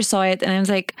I never saw it. And I was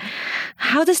like,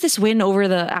 how does this win over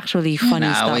the actually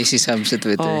funny stuff? I see some sa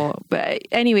Twitter. Oh, but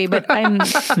anyway,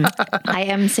 I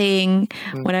am saying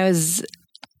when I was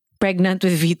pregnant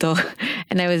with Vito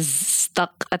and I was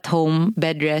stuck at home,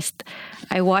 bed rest,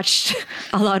 I watched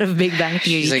a lot of Big Bang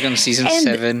Theory. She's like on season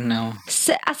 7 now.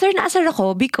 Asar na asar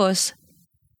ako because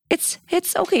it's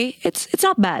okay. It's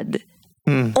not bad.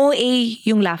 OA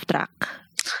yung laugh track.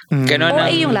 Ganon OA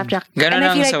yung laugh track. And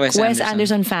I feel like Wes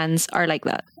Anderson fans are like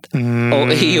that.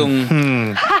 OA yung...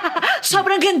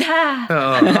 Sobrang ganda!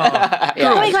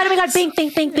 Yeah. Oh my God, pink.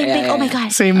 Oh my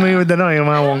God. Same way with yung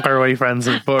mga Wong Kar-wai fans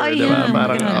before, diba?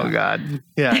 Parang, oh God.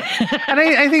 Yeah. And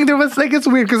I think there was, like, it's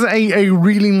weird because I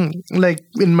really, like,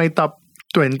 in my top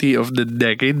 20 of the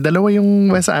decade, dalawa yung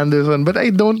Wes Anderson, but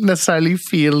I don't necessarily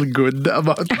feel good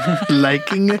about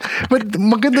liking it. But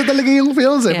maganda talaga yung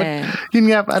films eh. Yeah. But yun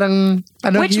nga, parang,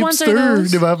 which hipster, ones are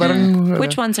those? Diba? Parang,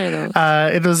 which ones are those?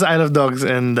 It was Isle of Dogs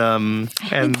and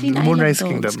Moonrise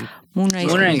Kingdom.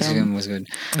 Moonrise Kingdom was good.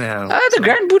 Yeah. The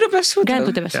Grand Budapest Hotel. Grand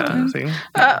Budapest Hotel. Yeah, see?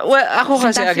 Well, ako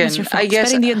kasi Fantastic again, Mr. Fox. I guess...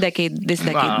 Pero hindi yung this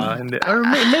decade. Or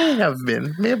may have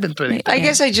been 20. I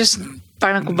guess I just,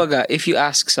 parang kumbaga, if you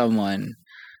ask someone,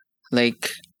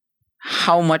 like,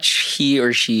 how much he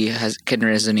or she can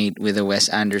resonate with a Wes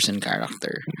Anderson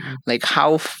character. Like,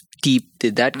 how deep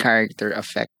did that character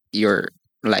affect your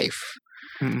life?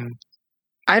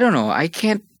 I don't know. I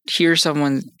can't hear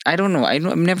someone... I don't know. I've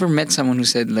never met someone who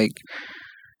said, like,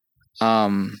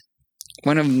 one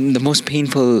of the most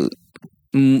painful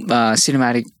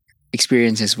cinematic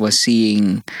experiences was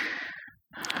seeing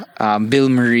Bill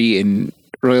Murray in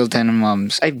Royal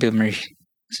Tenenbaums. Bill Murray.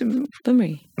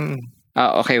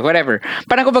 Okay, whatever.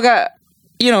 Parang kumbaga,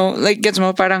 like, gets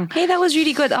mo, parang... Hey, that was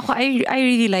really good. I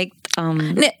really liked...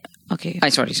 Okay.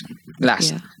 Sorry.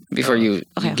 Last. Yeah. Before you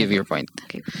give your point.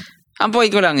 Okay. Ang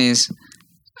point ko lang is,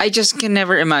 I just can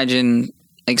never imagine,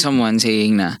 like, someone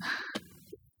saying na,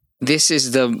 this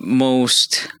is the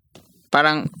most...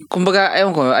 Parang, kumbaga,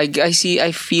 ewan ko,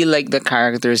 I feel like the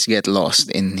characters get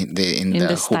lost in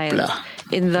the style. hoopla.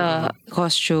 In the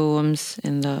costumes,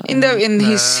 in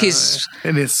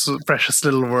his precious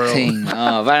little world. Thing.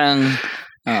 Parang...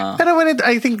 Pero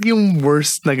I think yung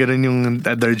worst na ganun yung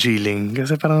Darjeeling.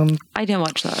 Kasi parang... I didn't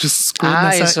watch that. Just kung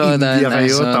nasa India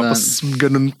kayo, tapos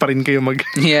ganun pa rin kayo mag...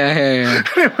 Yeah.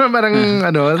 Parang,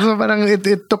 so parang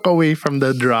it took away from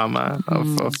the drama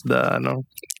of the,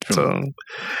 So,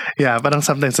 yeah, parang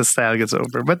sometimes the style gets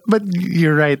over. But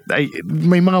you're right.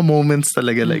 May mga moments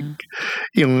talaga like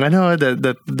yung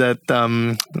that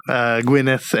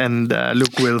Gwyneth and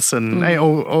Luke Wilson.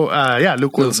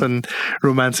 Luke Wilson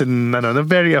romance in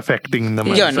very affecting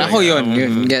naman. Yun.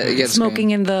 Smoking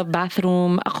in the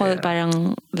bathroom. Ako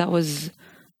parang that was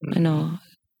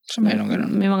may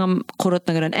mga kurot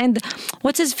na ganun. And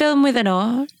what's his film with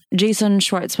Jason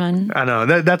Schwartzman?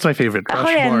 That's my favorite.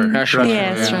 Rushmore.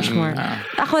 Yes, Rushmore.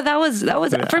 Ako, that was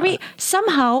for me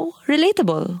somehow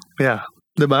relatable. Yeah.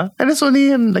 Diba? And it's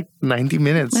only in like 90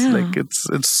 minutes. Yeah. Like it's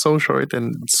so short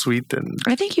and sweet and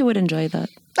I think you would enjoy that.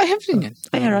 I have seen it.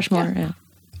 Yeah, Rushmore. Yeah.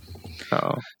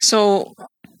 oh. So,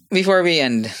 before we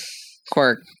end,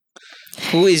 Quark,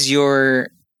 who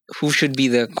should be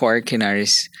the Quark in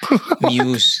Aris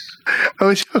muse?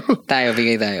 Oh, so, Tayo,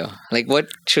 bigay tayo. Like, what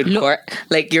should Look- Quark,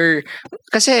 like your,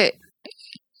 kasi,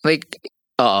 like,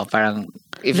 parang,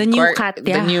 if The new Quark, Katya.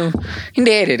 the new,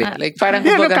 hindi, like, parang,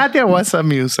 yeah, no, kumbaga, Katya was a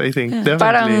muse, I think. Definitely.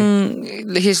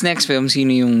 parang, his next film,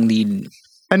 sino yung lead?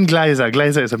 And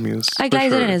Glyza is a muse. I for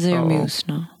guys sure. is your Oo. muse,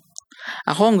 no?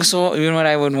 Ako, ang gusto, you know what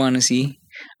I would want to see?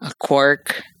 A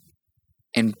Quark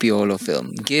and Piolo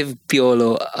film. Give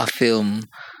Piolo a film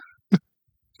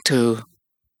to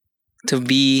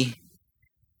be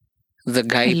the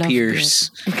Guy I love Pearce.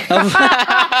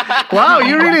 Wow,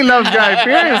 you really love Guy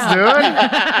Pearce, dude.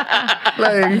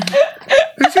 Like,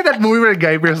 you see that movie where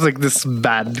Guy Pearce was like this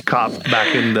bad cop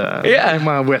back in the yung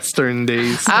mga Western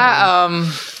days.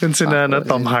 Yun sina na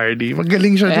Tom Hardy.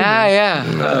 Magaling siya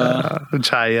dun.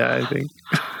 Chaya, I think.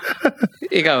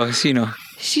 Ikaw, sino?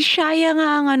 Si Shia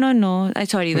nga ang ano, no? Ay,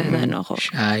 sorry, ano ako.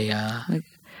 Shia.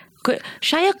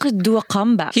 Shia could do a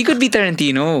comeback. He could be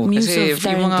Tarantino. Muse Kasi of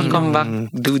yung mga Tarantino. comeback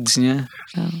dudes niya.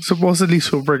 Supposedly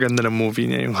super ganda na movie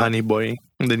niya, yung Honey Boy,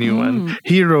 the new one.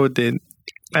 He wrote it.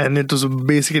 And it was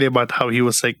basically about how he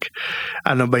was like,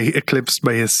 eclipsed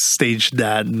by his stage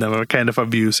dad, na kind of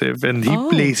abusive, and he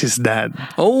plays his dad.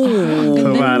 Oh.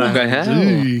 So parang, Okay, hell.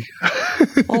 gee.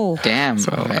 Oh, Damn.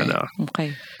 So, Okay. okay.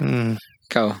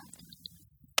 Ikaw.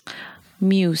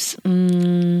 Muse.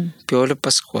 Piolo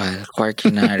Pascual, Quark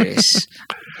Inares.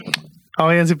 Oh,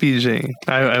 yan si PJ.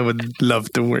 I would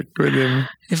love to work with him.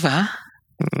 Diba?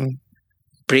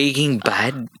 Breaking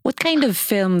Bad? What kind of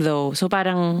film though? So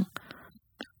parang...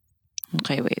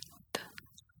 Okay, wait.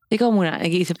 Ikaw muna,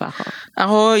 nag-iisip ako.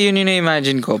 Ako, yun yung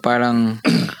na-imagine ko. Parang,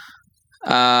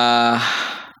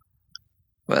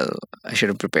 well, I should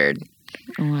have prepared.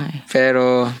 Okay.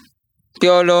 Pero,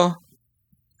 Piolo,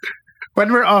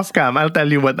 When we're off cam, I'll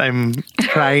tell you what I'm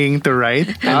trying to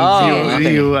write. And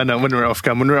okay. when we're off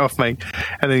cam, when we're off mic,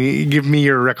 and then you give me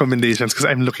your recommendations because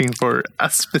I'm looking for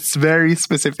a very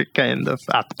specific kind of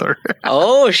actor.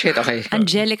 oh shit, okay.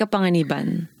 Angelica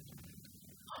Panganiban.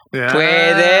 Yeah.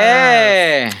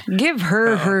 Pwede! Give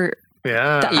her her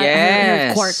Yeah. her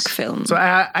Yes. Quark film. So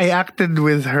I acted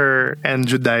with her and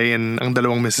Juday in Ang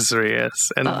Dalawang Mrs.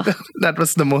 Reyes. And that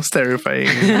was the most terrifying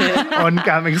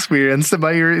on-cam experience.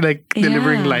 Diba? You're like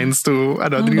delivering Yeah. lines to,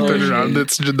 then you turn around,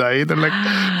 it's Juday. And I'm like,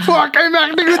 fuck, I'm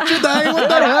acting with Juday. What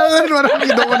the hell?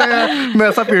 You don't want to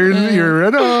mess up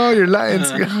your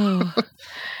lines.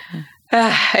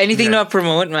 Anything to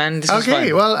promote, man? This was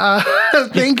Okay, fun. well,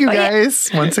 thank you guys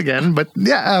once again. But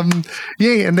yeah,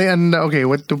 yay, and then okay,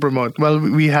 what to promote? Well,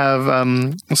 we have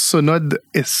Sunod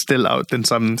is still out in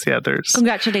some theaters.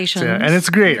 Congratulations. Yeah, and it's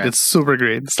great. It's super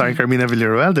great. Starring Carmina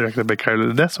Villarreal, directed by Carlo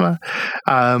Ledesma.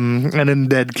 And then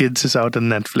Dead Kids is out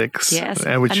on Netflix. Yes,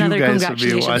 which you another guys will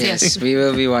be congratulations, watching. Yes, we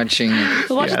will be watching it.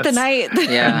 We'll watch it Yes. tonight.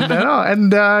 Yeah.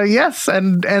 And yes,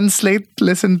 and Slate,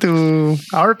 listen to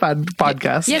our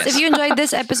podcast. Yes, if you enjoyed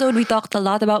this episode, we talked a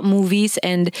lot about movies,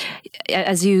 and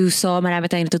as you saw, marami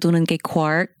tayong natutunan kay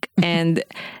Quark, and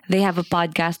they have a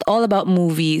podcast all about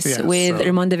movies Yes, with so-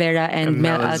 Ramon de Vera and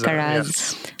Mel Mel's, Alcaraz.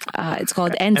 yes. It's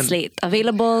called End Slate.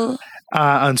 Available.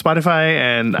 On Spotify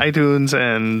and iTunes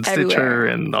and Stitcher Everywhere.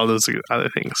 and all those other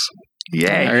things.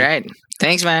 Yay! All right.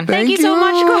 Thanks, man. Thank you so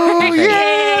much, Quark.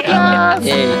 Yay!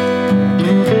 Yay.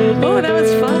 Oh, that was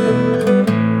fun.